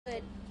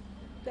Good,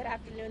 good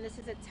afternoon. This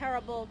is a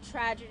terrible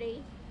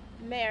tragedy.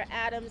 Mayor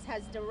Adams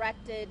has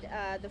directed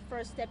the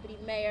first deputy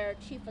mayor,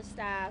 chief of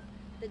staff,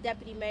 the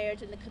deputy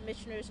mayors, and the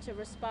commissioners to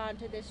respond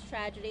to this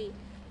tragedy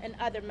and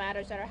other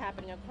matters that are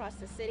happening across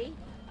the city.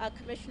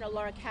 Commissioner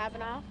Laura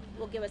Kavanaugh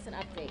will give us an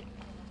update.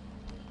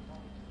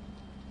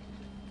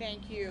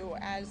 Thank you.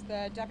 As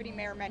the deputy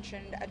mayor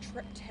mentioned, a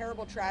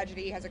terrible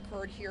tragedy has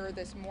occurred here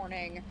this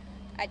morning.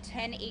 At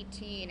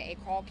 10:18, a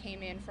call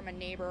came in from a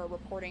neighbor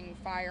reporting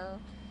fire.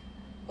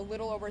 A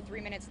little over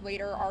 3 minutes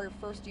later, our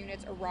first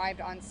units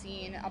arrived on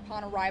scene.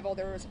 Upon arrival,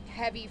 there was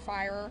heavy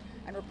fire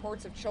and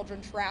reports of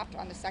children trapped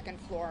on the second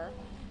floor.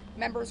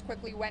 Members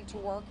quickly went to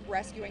work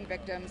rescuing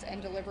victims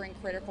and delivering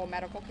critical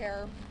medical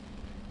care.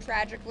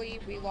 Tragically,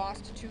 we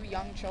lost 2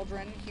 young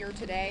children here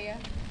today,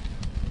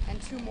 and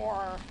 2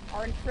 more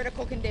are in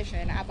critical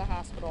condition at the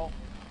hospital.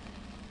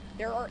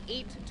 There are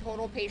 8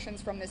 total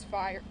patients from the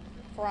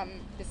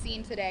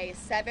scene today.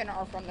 7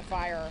 are from the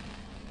fire.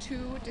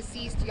 2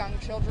 deceased young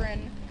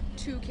children,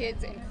 2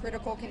 kids in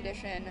critical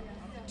condition,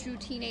 2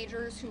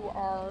 teenagers who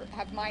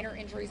have minor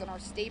injuries and are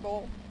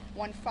stable,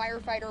 1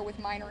 firefighter with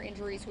minor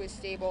injuries who is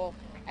stable,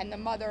 and the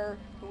mother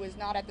who is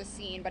not at the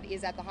scene but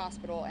is at the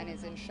hospital and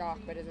is in shock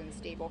but is in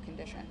stable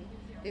condition.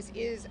 This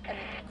is an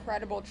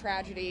incredible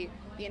tragedy.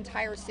 The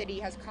entire city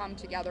has come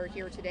together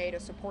here today to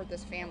support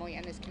this family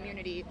and this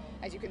community.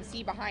 As you can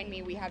see behind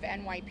me, we have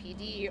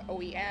NYPD,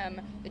 OEM,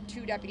 the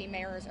 2 deputy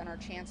mayors, and our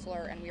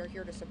chancellor, and we are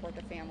here to support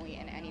the family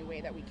in any way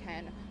that we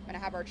can. I'm going to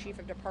have our chief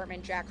of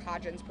department, Jack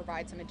Hodgins,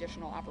 provide some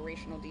additional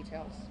operational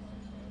details.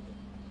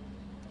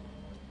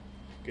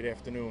 Good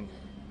afternoon.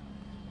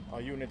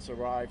 Our units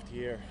arrived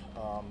here.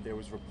 There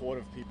was report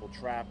of people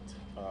trapped.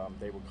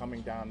 They were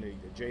coming down the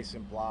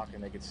adjacent block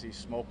and they could see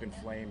smoke and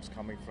flames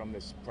coming from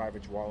this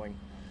private dwelling.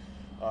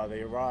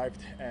 They arrived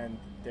and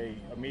they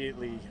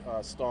immediately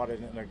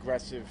started an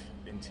aggressive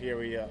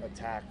interior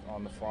attack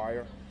on the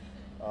fire.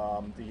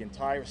 The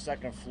entire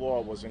second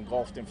floor was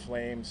engulfed in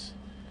flames,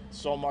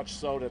 so much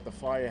so that the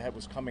firehead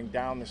was coming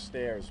down the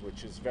stairs,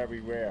 which is very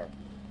rare.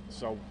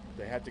 So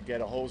they had to get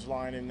a hose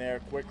line in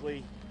there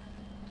quickly.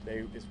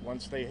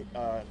 Once they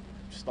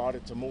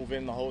started to move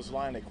in the hose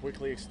line, they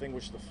quickly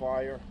extinguished the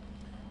fire,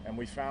 and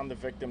we found the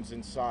victims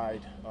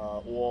inside,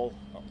 all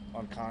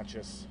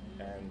unconscious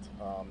and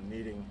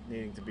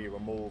needing to be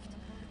removed.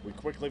 We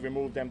quickly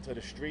removed them to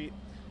the street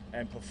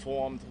and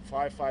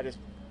firefighters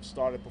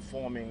started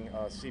performing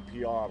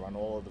CPR on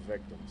all of the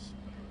victims.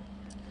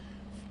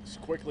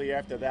 Quickly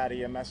after that,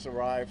 EMS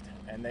arrived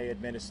and they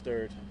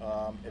administered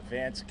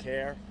advanced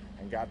care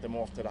and got them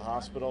off to the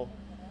hospital.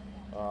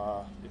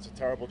 It's a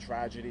terrible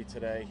tragedy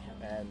today,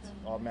 and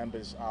our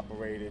members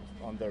operated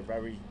under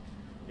very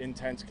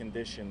intense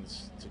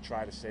conditions to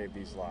try to save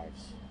these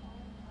lives.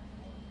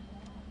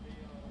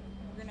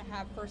 We're going to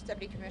have First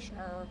Deputy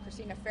Commissioner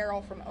Christina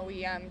Farrell from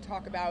OEM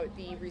talk about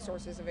the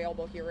resources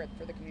available here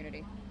for the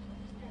community.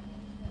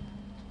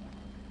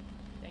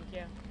 Thank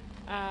you.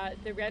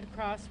 The Red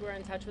Cross, we're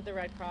in touch with the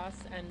Red Cross,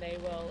 and they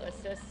will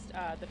assist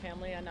the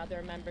family and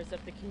other members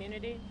of the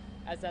community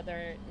as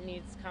other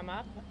needs come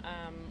up.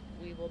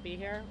 We will be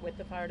here with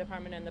the fire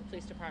department and the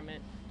police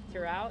department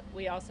throughout.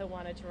 We also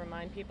wanted to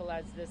remind people,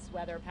 as this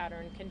weather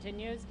pattern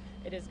continues,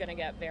 it is going to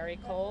get very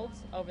cold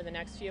over the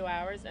next few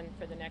hours, and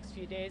for the next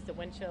few days the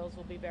wind chills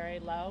will be very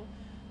low.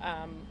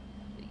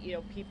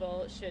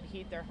 People should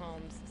heat their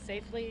homes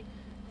safely.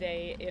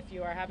 If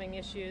you are having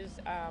issues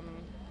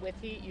with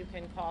heat, you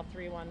can call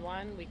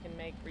 311. We can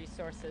make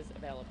resources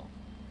available.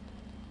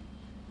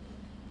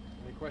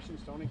 Any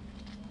questions, Tony?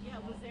 Yeah,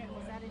 was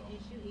that an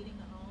issue, heating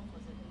the home?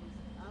 Was it using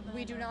an oven?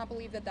 We do not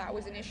believe that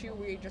was an issue.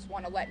 We just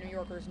want to let New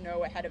Yorkers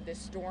know ahead of this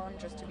storm,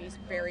 just to be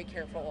very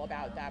careful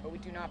about that, but we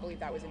do not believe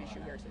that was an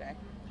issue here today.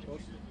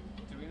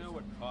 Do we know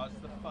what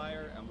caused the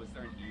fire, and was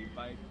there an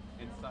e-bike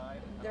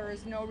inside? There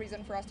is no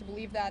reason for us to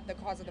believe that. The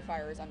cause of the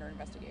fire is under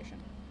investigation.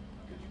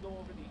 Could you go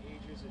over the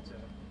ages?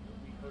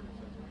 We heard it's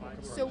a 5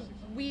 or So 6.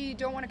 we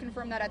don't want to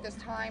confirm that at this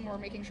time. We're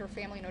making sure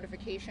family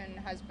notification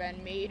has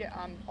been made.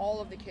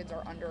 All of the kids who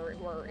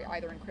are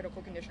either in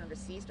critical condition or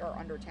deceased are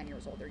under 10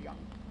 years old. They're young.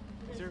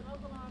 Were there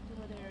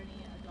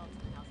any adults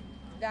in the house?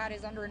 That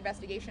is under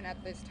investigation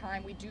at this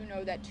time. We do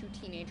know that 2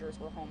 teenagers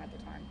were home at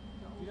the time.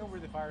 Do you know where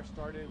the fire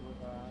started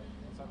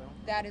inside the home?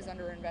 That is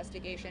under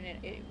investigation.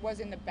 It was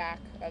in the back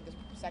of the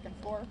second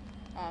floor,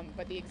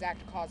 but the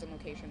exact cause and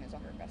location is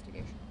under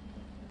investigation.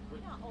 You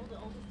know how old the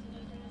oldest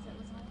teenager is that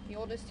was home? The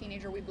oldest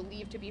teenager we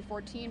believe to be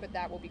 14, but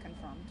that will be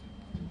confirmed.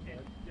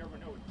 And there were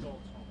no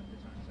adults home at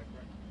the time, is that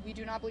correct? We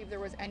do not believe there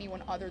was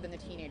anyone other than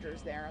the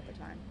teenagers there at the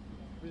time.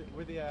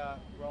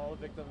 Were all the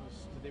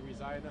victims, did they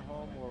reside in the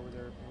home, or were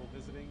there people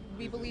visiting?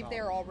 We believe they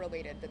are all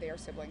related, that they are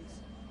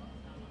siblings.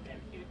 And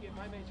if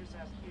I may just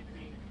ask, it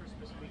being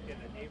Christmas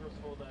weekend, a neighbor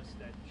told us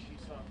that she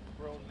saw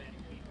grown men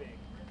weeping.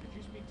 Could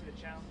you speak to the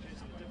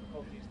challenges and the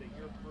difficulties that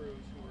your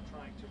crews who are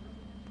trying to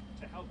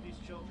help these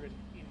children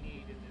in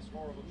need in this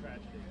horrible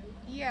tragedy?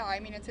 Yeah, I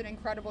mean, it's an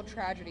incredible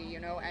tragedy,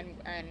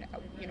 and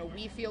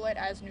we feel it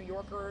as New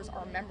Yorkers.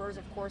 Our members,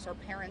 of course, are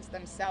parents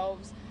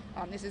themselves.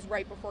 This is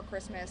right before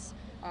Christmas.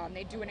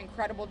 They do an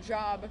incredible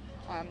job.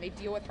 They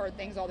deal with hard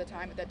things all the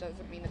time, but that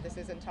doesn't mean that this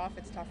isn't tough.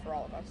 It's tough for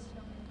all of us.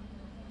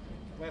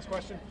 Last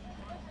question.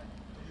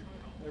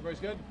 Everybody's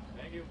good?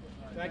 Thank you.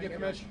 Thank you,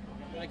 Commish.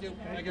 Thank you.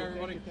 Thank you,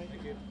 everybody.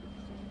 Thank you.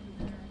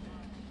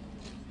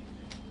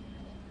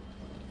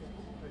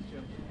 Thanks,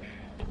 Jim.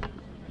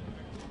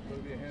 Go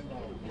to be a hand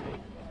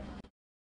model.